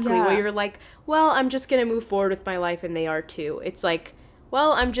where you're like, well, I'm just gonna move forward with my life, and they are too. It's like,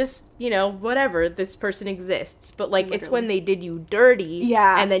 well, I'm just, whatever, this person exists. But like it's when they did you dirty,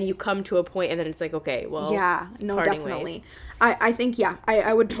 and then you come to a point, and then it's like, okay, well, definitely. Ways. I think,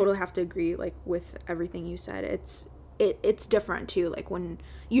 I would totally have to agree, like, with everything you said. It's different, too. Like, when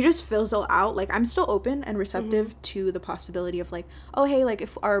you just fizzle out, like, I'm still open and receptive to the possibility of, like, oh, hey, like,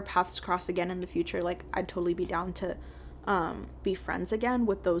 if our paths cross again in the future, like, I'd totally be down to be friends again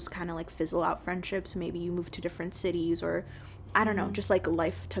with those kind of, like, fizzle out friendships. Maybe you move to different cities, or, I don't know, just, like,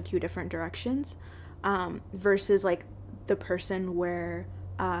 life took you different directions. Versus, like, the person where...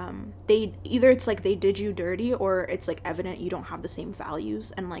 it's like they did you dirty, or it's like evident you don't have the same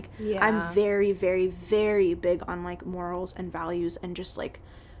values, and like I'm very, very, very big on like morals and values, and just like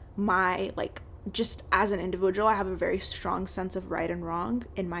my like just as an individual I have a very strong sense of right and wrong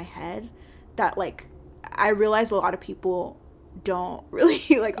in my head that like I realize a lot of people don't really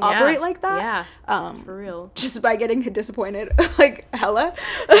like operate like that. For real. Just by getting disappointed like hella.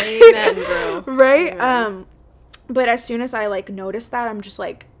 Amen, bro. Right? Amen. But as soon as I, like, noticed that, I'm just,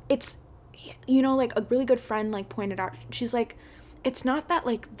 like, it's, like, a really good friend, like, pointed out, she's like, it's not that,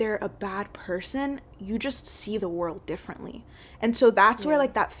 like, they're a bad person, you just see the world differently. And so that's where,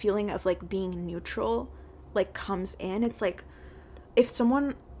 like, that feeling of, like, being neutral, like, comes in. It's, like, if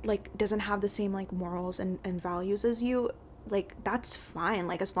someone, like, doesn't have the same, like, morals and values as you, like, that's fine,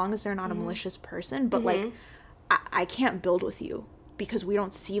 like, as long as they're not a malicious person, but, like, I can't build with you because we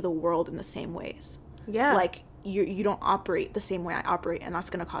don't see the world in the same ways. Yeah. Like, you don't operate the same way I operate, and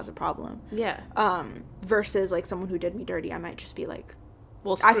that's gonna cause a problem. Yeah. Versus like someone who did me dirty, I might just be like,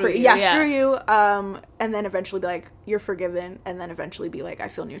 well, screw you. Screw you. And then eventually be like, you're forgiven, and then eventually be like, I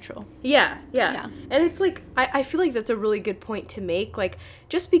feel neutral. Yeah. And it's like I feel like that's a really good point to make. Like,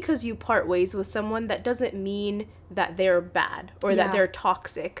 just because you part ways with someone, that doesn't mean that they're bad or that they're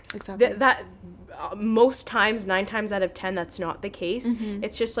toxic. Exactly. That most times, 9 times out of 10, that's not the case.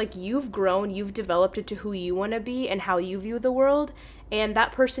 It's just like you've grown, you've developed into who you want to be and how you view the world, and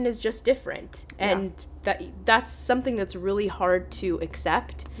that person is just different. And that's something that's really hard to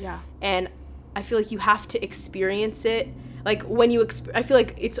accept. Yeah. And I feel like you have to experience it. Like when you I feel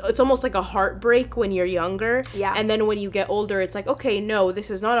like it's almost like a heartbreak when you're younger. Yeah. And then when you get older, it's like, okay, no, this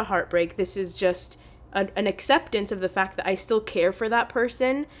is not a heartbreak. This is just an acceptance of the fact that I still care for that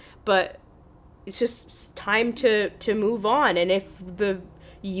person, but it's just time to move on. And if the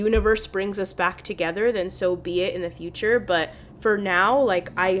universe brings us back together, then so be it in the future. But for now, like,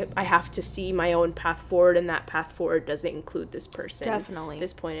 I have to see my own path forward, and that path forward doesn't include this person. Definitely. At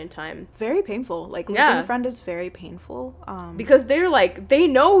this point in time. Very painful. Like, losing a friend is very painful. Because they're, like, they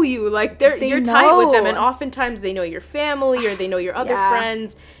know you. Like, you're tight with them, and oftentimes they know your family, or they know your other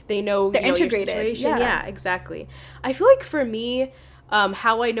friends. They know, they're integrated. Your situation. Yeah, exactly. I feel like for me,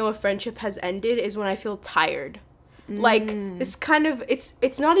 how I know a friendship has ended is when I feel tired. Like, it's kind of,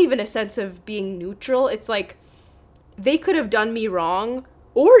 it's not even a sense of being neutral. It's like, they could have done me wrong,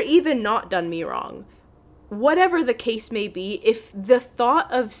 or even not done me wrong. Whatever the case may be, if the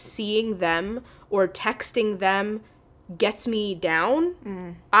thought of seeing them or texting them gets me down,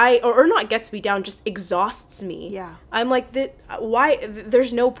 or not gets me down, just exhausts me. Yeah. I'm like,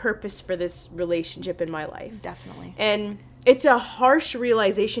 there's no purpose for this relationship in my life. Definitely. And it's a harsh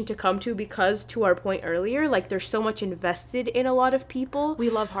realization to come to, because to our point earlier, like, there's so much invested in a lot of people.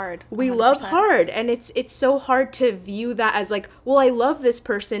 We love hard. 100%. We love hard. And it's so hard to view that as like, well, I love this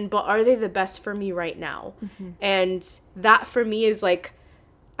person, but are they the best for me right now? And that for me is like,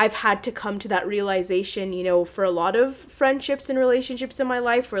 I've had to come to that realization, for a lot of friendships and relationships in my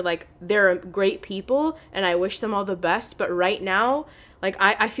life where, like, they're great people and I wish them all the best. But right now, like,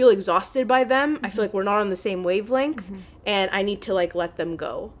 I feel exhausted by them. I feel like we're not on the same wavelength, and I need to, like, let them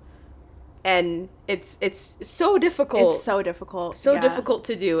go. And it's so difficult. It's so difficult. So difficult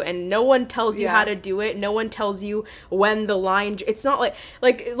to do, and no one tells you how to do it. No one tells you when the line. It's not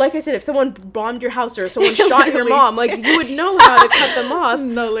like I said, if someone bombed your house or someone shot your mom, like, you would know how to cut them off.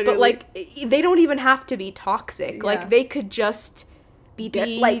 No, literally. But, like, they don't even have to be toxic. Like, they could just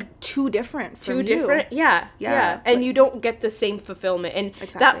be like too different from you. Different, yeah. And you don't get the same fulfillment. And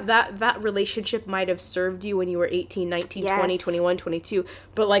exactly. that relationship might have served you when you were 18, 19, 20, 21, 22.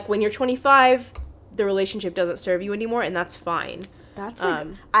 But like when you're 25, the relationship doesn't serve you anymore, and that's fine. That's like,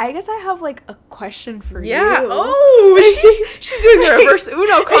 I guess I have like a question for you. Oh, she's doing a reverse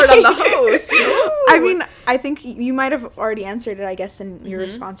Uno card on the host. Ooh. I mean, I think you might have already answered it, I guess, in your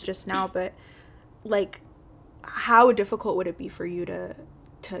response just now, but like, how difficult would it be for you to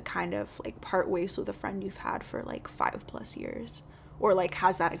kind of like part ways with a friend you've had for like 5+ years? Or like,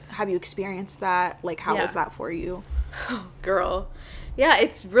 have you experienced that? Like, how was that for you? Girl. Yeah,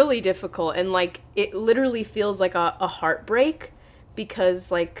 it's really difficult, and like it literally feels like a heartbreak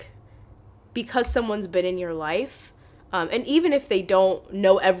because someone's been in your life, and even if they don't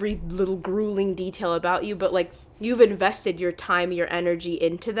know every little grueling detail about you, but like you've invested your time, your energy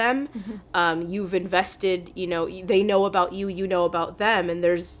into them. You've invested, they know about you, you know about them, and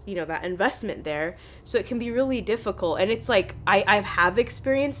there's, that investment there. So it can be really difficult. And it's like, I have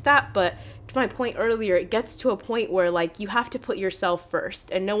experienced that, but to my point earlier, it gets to a point where like you have to put yourself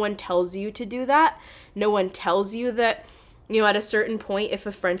first, and no one tells you to do that. No one tells you that, at a certain point, if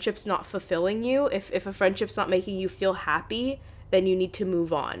a friendship's not fulfilling you, if a friendship's not making you feel happy, then you need to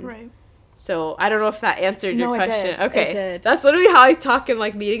move on. Right. So I don't know if that answered your question. It did. Okay. It did. That's literally how I talk in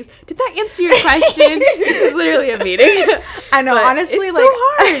like meetings. Did that answer your question? This is literally a meeting. I know, but honestly, it's like so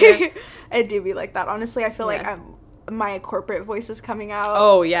hard. I do be like that. Honestly, I feel like my corporate voice is coming out.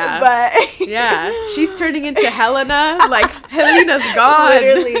 Oh yeah. But yeah. She's turning into Helena. Like Helena's gone.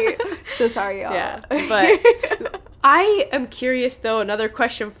 Literally. So sorry, y'all. Yeah. But I am curious though, another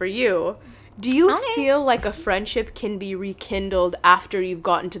question for you. Do you feel like a friendship can be rekindled after you've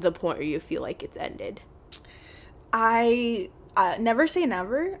gotten to the point where you feel like it's ended? I never say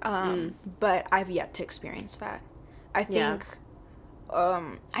never, but I've yet to experience that. I think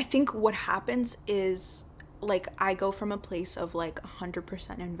what happens is like I go from a place of like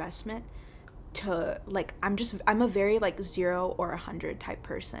 100% investment to like I'm a very like 0 or 100 type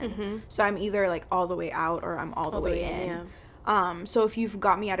person. So I'm either like all the way out or I'm all the way in. Yeah. So if you've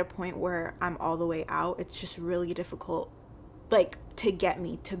got me at a point where I'm all the way out, it's just really difficult, like, to get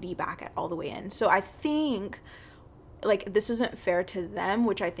me to be back at all the way in. So I think, like, this isn't fair to them,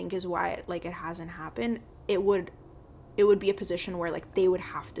 which I think is why, like, it hasn't happened. It would be a position where, like, they would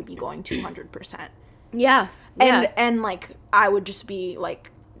have to be going 200%. Yeah. And like, I would just be,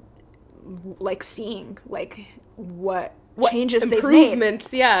 like seeing, like, what changes they've made.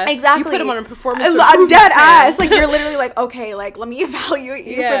 Improvements, yeah. Exactly. You put them on a performance I'm dead ass. Like, you're literally like, okay, like, let me evaluate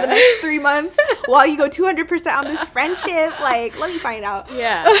you for the next 3 months while you go 200% on this friendship. Like, let me find out.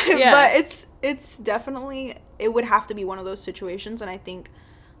 Yeah. But it's definitely, it would have to be one of those situations. And I think,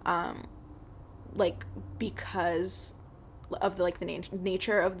 like, because of the, like, the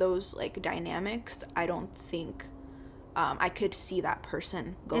nature of those, like, dynamics, I don't think I could see that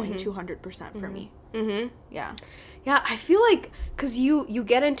person going 200% for me. Yeah. Yeah, I feel like, because you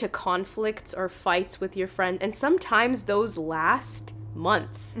get into conflicts or fights with your friend, and sometimes those last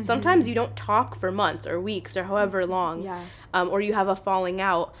months. Sometimes you don't talk for months or weeks or however long. Yeah. Or you have a falling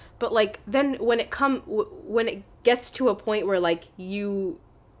out. But, like, then when it gets to a point where, like, you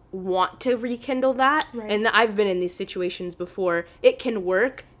want to rekindle that, and I've been in these situations before, it can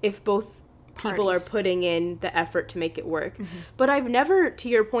work if both people are putting in the effort to make it work. But I've never, to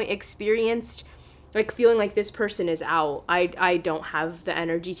your point, experienced like feeling like this person is out. I don't have the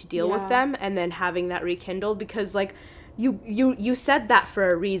energy to deal with them, and then having that rekindled, because like you said that for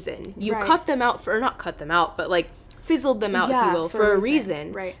a reason. You cut them out not cut them out, but like fizzled them out, if you will, for a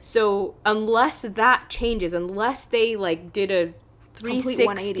reason. Right. So unless that changes, unless they like did a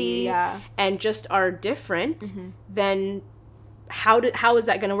 360 and just are different, then how is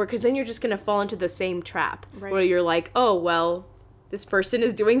that going to work? Because then you're just going to fall into the same trap where you're like, oh, well, this person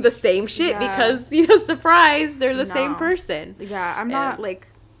is doing the same shit because, surprise, they're the same person. Yeah, I'm not, like,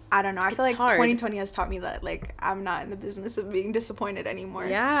 I don't know. I feel like hard. 2020 has taught me that, like, I'm not in the business of being disappointed anymore.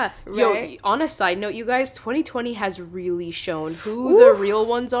 Yeah. Right? Yo, on a side note, you guys, 2020 has really shown who the real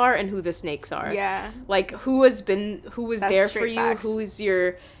ones are and who the snakes are. Yeah. Like, who was there for you, facts. who is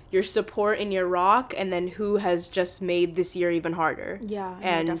your support and your rock, and then who has just made this year even harder. Yeah,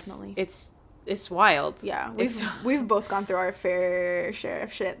 and definitely. It's wild. Yeah, we've both gone through our fair share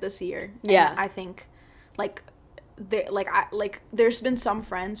of shit this year. Yeah. And I think, like, there's been some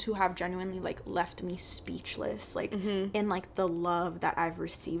friends who have genuinely, like, left me speechless, like, in, like, the love that I've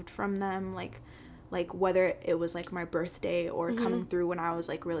received from them, like whether it was, like, my birthday or coming through when I was,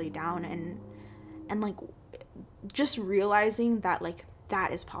 like, really down, and like, just realizing that, like,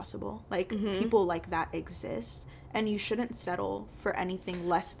 that is possible, like, people like that exist, and you shouldn't settle for anything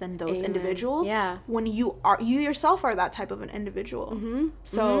less than those Amen. individuals. Yeah. When you yourself are that type of an individual. Mm-hmm.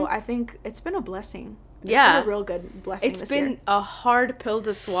 So I think it's been a blessing. It's been a real good blessing this year. It's been a hard pill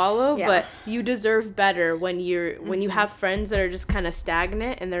to swallow, but you deserve better when you have friends that are just kind of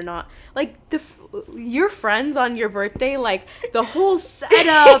stagnant and they're not like your friends on your birthday, like the whole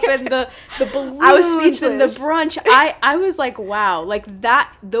setup and the balloons and the brunch. I was like, wow, like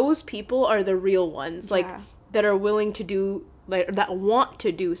that. Those people are the real ones, like that are willing to do. Like, that want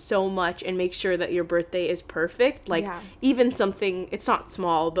to do so much and make sure that your birthday is perfect. Like, even something, it's not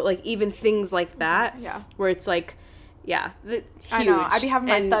small, but, like, even things like that. Yeah. Where it's, like, huge. I know. I'd be having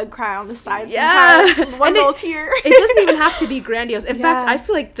my thug cry on the side sometimes. One little tear. It doesn't even have to be grandiose. In fact, I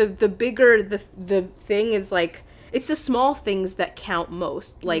feel like the bigger the thing is, like, it's the small things that count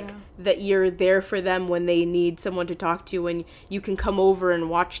most. Like, that you're there for them when they need someone to talk to, and you can come over and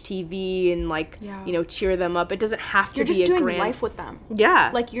watch TV and, like, you know, cheer them up. It doesn't have to be a grand... You're just doing life with them.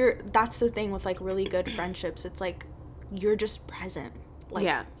 Yeah. Like, that's the thing with, like, really good friendships. It's, like, you're just present.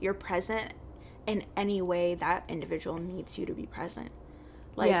 Like, you're present in any way that individual needs you to be present.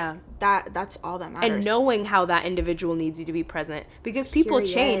 Like, that's all that matters. And knowing how that individual needs you to be present. Because people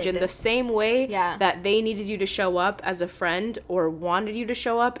change in the same way that they needed you to show up as a friend or wanted you to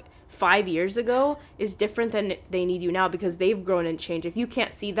show up 5 years ago is different than they need you now, because they've grown and changed. If you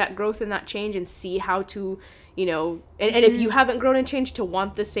can't see that growth and that change and see how to, you know, and if you haven't grown and changed to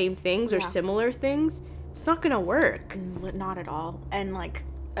want the same things or similar things, it's not going to work. Not at all. And, like,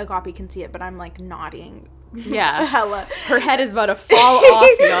 Agape can see it, but I'm, like, nodding. Yeah. Hella. Her head is about to fall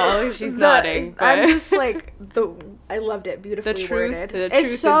off, y'all. She's nodding. But... I'm just like, I loved it. Beautifully worded.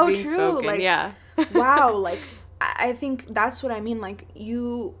 It's so true. Spoken. Like, wow. Like, I think that's what I mean. Like,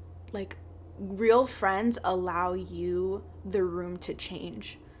 real friends allow you the room to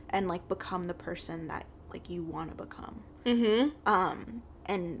change and, like, become the person that, like, you want to become. Mm-hmm.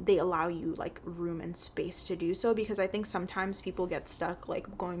 And they allow you, like, room and space to do so, because I think sometimes people get stuck,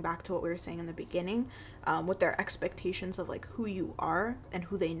 like, going back to what we were saying in the beginning, with their expectations of, like, who you are and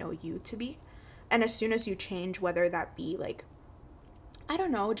who they know you to be. And as soon as you change, whether that be, like, I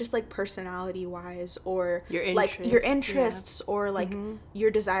don't know, just, like, personality-wise, or, your interests, or, like,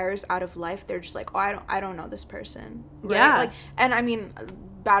 your desires out of life, they're just like, oh, I don't know this person. Right? Yeah. Like, and, I mean,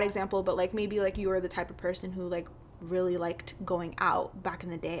 bad example, but, like, maybe, like, you were the type of person who, like, really liked going out back in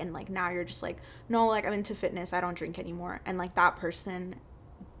the day, and, like, now you're just like, no, like, I'm into fitness, I don't drink anymore, and, like, that person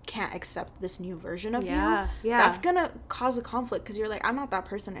can't accept this new version of you. That's gonna cause a conflict, because you're like, I'm not that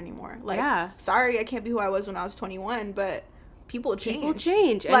person anymore. Like, sorry, I can't be who I was when I was 21, but people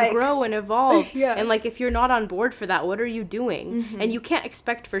change and, like, grow and evolve. And, like, if you're not on board for that, what are you doing? And you can't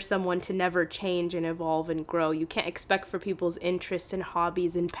expect for someone to never change and evolve and grow. You can't expect for people's interests and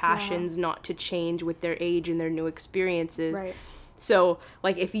hobbies and passions not to change with their age and their new experiences. Right. So,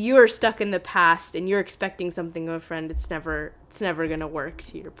 like, if you're stuck in the past and you're expecting something of a friend, it's never gonna work,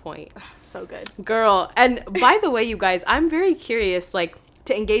 to your point. So good. Girl. And by the way, you guys, I'm very curious, like,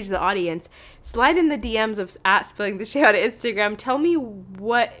 to engage the audience, slide in the DMs of @SpillingTheShade on Instagram. Tell me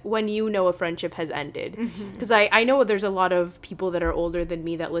when you know a friendship has ended, because I know there's a lot of people that are older than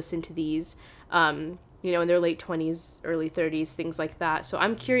me that listen to these, you know, in their late 20s, early 30s, things like that. So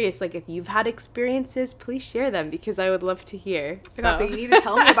I'm curious, like, if you've had experiences, please share them, because I would love to hear. So. You need to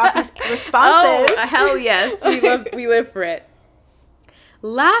tell me about these responses. Oh, hell yes, we live for it.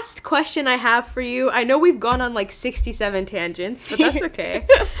 Last question I have for you. I know we've gone on like 67 tangents, but that's okay.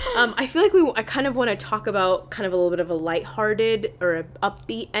 I feel like I kind of want to talk about kind of a little bit of a lighthearted or an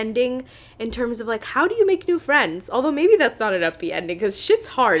upbeat ending in terms of, like, how do you make new friends? Although maybe that's not an upbeat ending, because shit's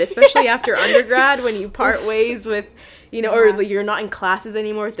hard, especially after undergrad, when you part ways with, you know, or you're not in classes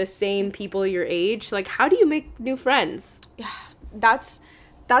anymore with the same people your age. So, like, how do you make new friends? Yeah, that's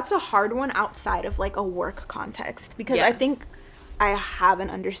a hard one outside of, like, a work context, because I think I have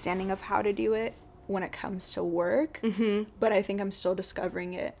an understanding of how to do it when it comes to work, but I think I'm still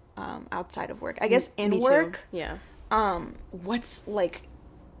discovering it outside of work. I guess in work, what's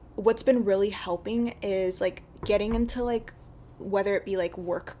been really helping is, like, getting into, like, whether it be, like,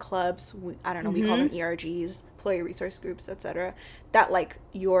 work clubs, I don't know, we call them ERGs, employee resource groups, etc., that, like,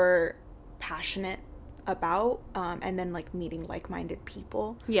 you're passionate about, and then, like, meeting like-minded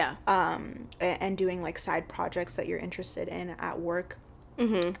people, and doing, like, side projects that you're interested in at work,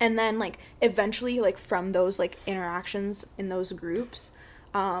 and then, like, eventually, like, from those, like, interactions in those groups,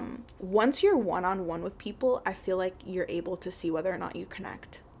 once you're one-on-one with people, I feel like you're able to see whether or not you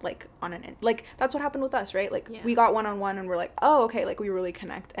connect, like, on an end. Like, that's what happened with us, right? Like, we got one-on-one and we're like, oh, okay, like, we really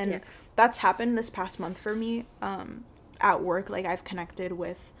connect. And that's happened this past month for me, at work. Like, I've connected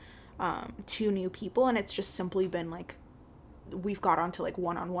with to new people, and it's just simply been like we've got onto like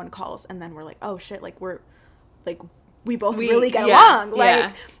one-on-one calls, and then we're like, oh shit, like we're like we both really get along.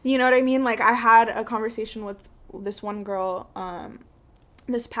 Like, you know what I mean? Like, I had a conversation with this one girl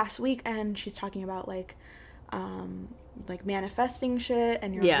this past week, and she's talking about like manifesting shit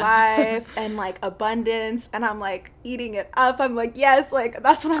and your life and like abundance, and I'm like eating it up. I'm like, yes, like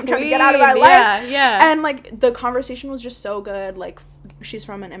that's what I'm trying to get out of my life. And like the conversation was just so good. Like, she's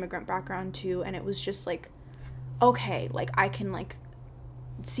from an immigrant background too, and it was just like, okay, like I can like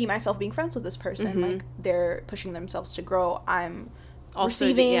see myself being friends with this person. Like, they're pushing themselves to grow, I'm also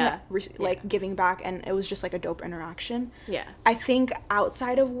receiving, like giving back, and it was just like a dope interaction. I think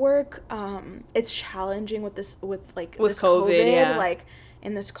outside of work, it's challenging with this with COVID, like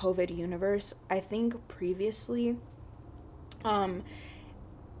in this COVID universe. I think previously, I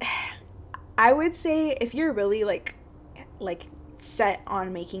would say if you're really like set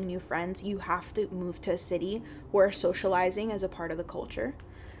on making new friends, you have to move to a city where socializing is a part of the culture.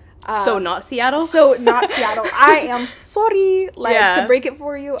 So not Seattle? I am sorry, to break it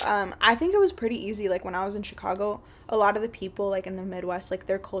for you. I think it was pretty easy. Like, when I was in Chicago, a lot of the people, like, in the Midwest, like,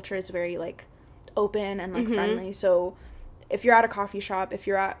 their culture is very, like, open and, like, friendly. So if you're at a coffee shop, if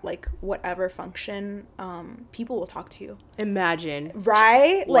you're at, like, whatever function, people will talk to you. Imagine.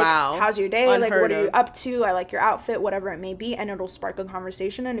 Right? Wow. Like, how's your day? Unheard like, what are you up to? I like your outfit, whatever it may be. And it'll spark a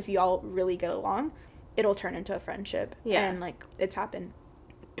conversation. And if you all really get along, it'll turn into a friendship. And, like, it's happened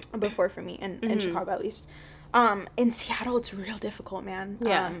before for me in Chicago, at least. In Seattle, it's real difficult,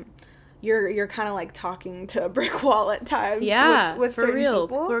 man. You're kind of like talking to a brick wall at times. With for real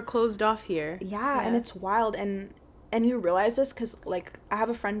people. We're closed off here. And it's wild. And you realize this because, like, I have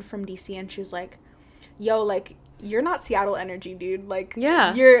a friend from DC, and she was like, yo, like, you're not Seattle energy, dude. Like,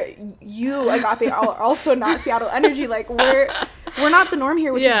 you Agape are also not Seattle energy. Like, we're not the norm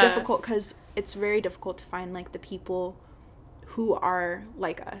here, which is difficult because it's very difficult to find, like, the people who are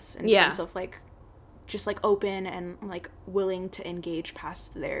like us in terms of like just like open and like willing to engage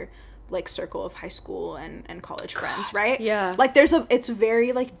past their like circle of high school and college friends, right? Like, it's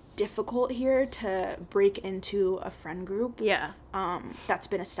very like difficult here to break into a friend group that's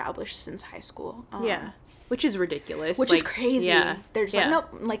been established since high school, which is ridiculous, which is crazy. There's like no,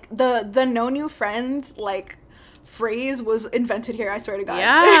 like the no new friends like phrase was invented here, I swear to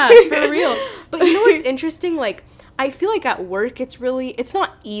God. For real. But you know what's interesting, like, I feel like at work it's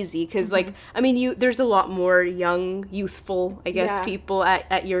not easy because like, I mean, there's a lot more young, youthful, I guess, people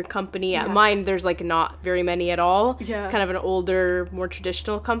at your company. At mine, there's like not very many at all. It's kind of an older, more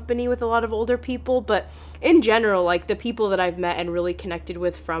traditional company with a lot of older people. But in general, like, the people that I've met and really connected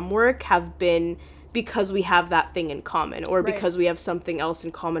with from work have been because we have that thing in common, or because we have something else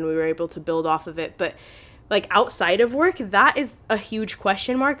in common, we were able to build off of it. But like, outside of work, that is a huge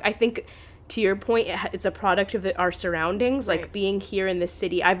question mark. I think, to your point, it's a product of our surroundings, like being here in this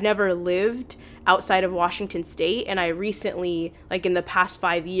city. I've never lived outside of Washington State, and I recently, like in the past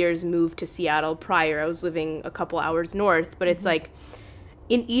 5 years, moved to Seattle. Prior, I was living a couple hours north, but it's like,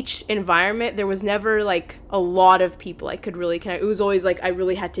 in each environment, there was never like a lot of people I could really connect. It was always like I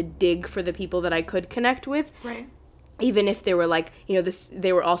really had to dig for the people that I could connect with. Even if they were like, you know,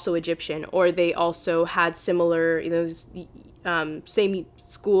 they were also Egyptian, or they also had similar, you know, same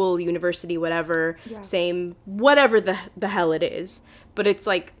school, university, whatever, same, whatever the hell it is. But it's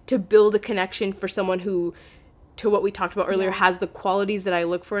like, to build a connection for someone who, to what we talked about earlier, has the qualities that I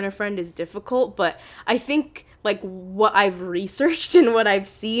look for in a friend is difficult. But I think, like, what I've researched and what I've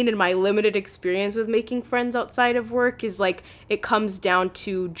seen in my limited experience with making friends outside of work is like, it comes down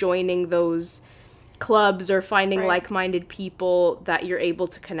to joining those clubs or finding like-minded people that you're able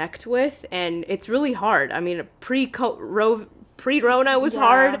to connect with. And it's really hard. I mean, pre-Rona was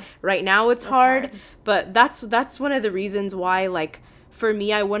hard. Right now it's hard. But that's one of the reasons why, like, for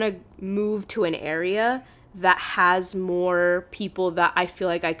me, I want to move to an area that has more people that I feel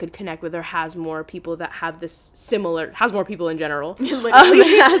like I could connect with, or has more people that have this similar, has more people in general.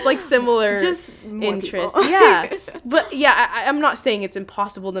 Has like similar just interests. But I'm not saying it's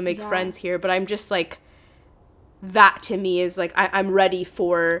impossible to make friends here, but I'm just like, that to me is like, I'm ready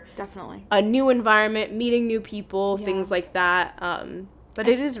for definitely a new environment, meeting new people, things like that. But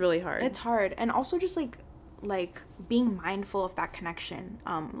it is really hard. It's hard. And also just like being mindful of that connection.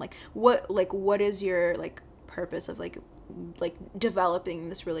 Like what is your like purpose of like developing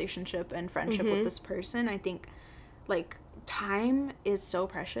this relationship and friendship with this person? I think like time is so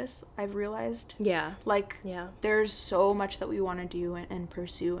precious, I've realized. There's so much that we want to do and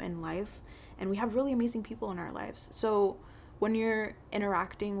pursue in life, and we have really amazing people in our lives. So when you're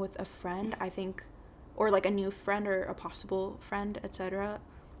interacting with a friend, I think, or like a new friend or a possible friend, etc.,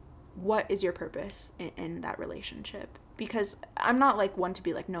 what is your purpose in that relationship? Because I'm not, like, one to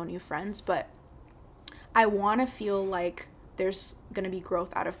be, like, no new friends, but I want to feel like there's going to be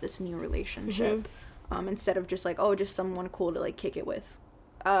growth out of this new relationship. Instead of just, like, oh, just someone cool to, like, kick it with.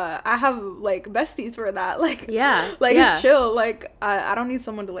 I have, like, besties for that. Like, it's chill. Like, I don't need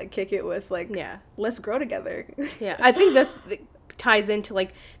someone to, like, kick it with. Like, let's grow together. I think that's ties into,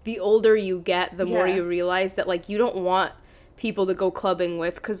 like, the older you get, the more you realize that, like, you don't want people to go clubbing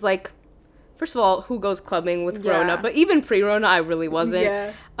with, because, like, first of all, who goes clubbing with Rona? But even pre-Rona, I really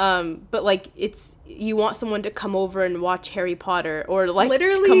wasn't. But, like, you want someone to come over and watch Harry Potter, or, like,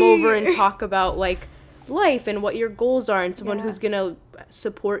 literally come over and talk about, like, life and what your goals are, and someone who's gonna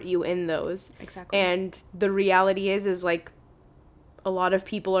support you in those. Exactly. And the reality is like, a lot of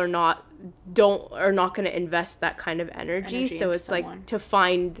people are not going to invest that kind of energy so it's someone. Like, to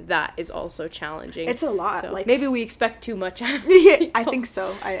find that is also challenging. It's a lot. So like, maybe we expect too much out of people. I think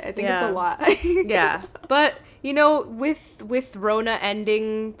so. I think it's a lot. But you know, with Rona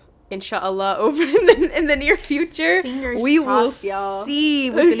ending, inshallah, over in the near future, fingers we crossed, will y'all. see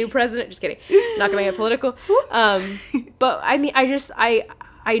with the new president. Just kidding, not gonna get political. But I mean,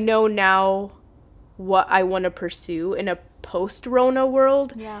 I know now what I want to pursue in a post-Rona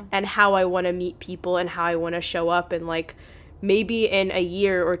world, and how I want to meet people and how I want to show up, and like, maybe in a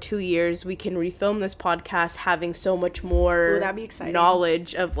year or 2 years we can refilm this podcast having so much more that'd be exciting.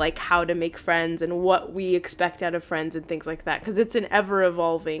 Knowledge of like how to make friends and what we expect out of friends and things like that, because it's an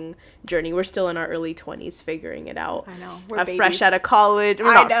ever-evolving journey. We're still in our early 20s figuring it out. I know, we're fresh out of college.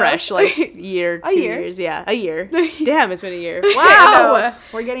 We're not fresh, like year 2 years. A year. Damn, it's been a year. Wow.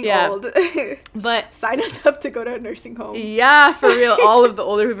 We're getting old. But sign us up to go to a nursing home. Yeah, for real. All of the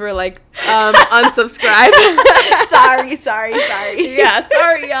older people are like, unsubscribe. Sorry. Yeah,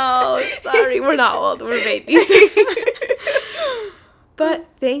 sorry, y'all. Sorry, we're not old. We're babies. But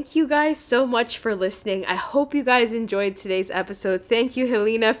thank you guys so much for listening. I hope you guys enjoyed today's episode. Thank you,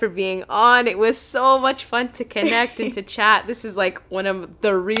 Helena, for being on. It was so much fun to connect and to chat. This is like one of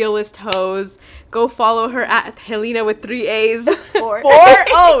the realest hoes. Go follow her at Helena with 3 A's. 4.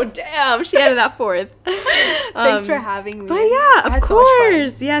 Oh, damn. She added that 4th. Thanks for having me. But yeah, of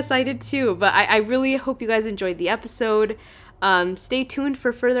course. Yes, I did too. But I really hope you guys enjoyed the episode. Stay tuned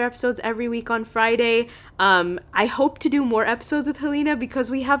for further episodes every week on Friday. I hope to do more episodes with Helena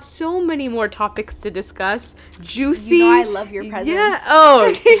because we have so many more topics to discuss. Juicy. You know I love your presence. Yeah.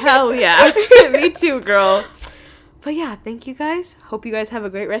 Oh, hell yeah. Me too, girl. But yeah, thank you guys. Hope you guys have a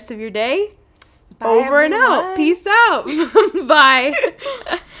great rest of your day. Bye, Over everyone. and out. Peace out. Bye.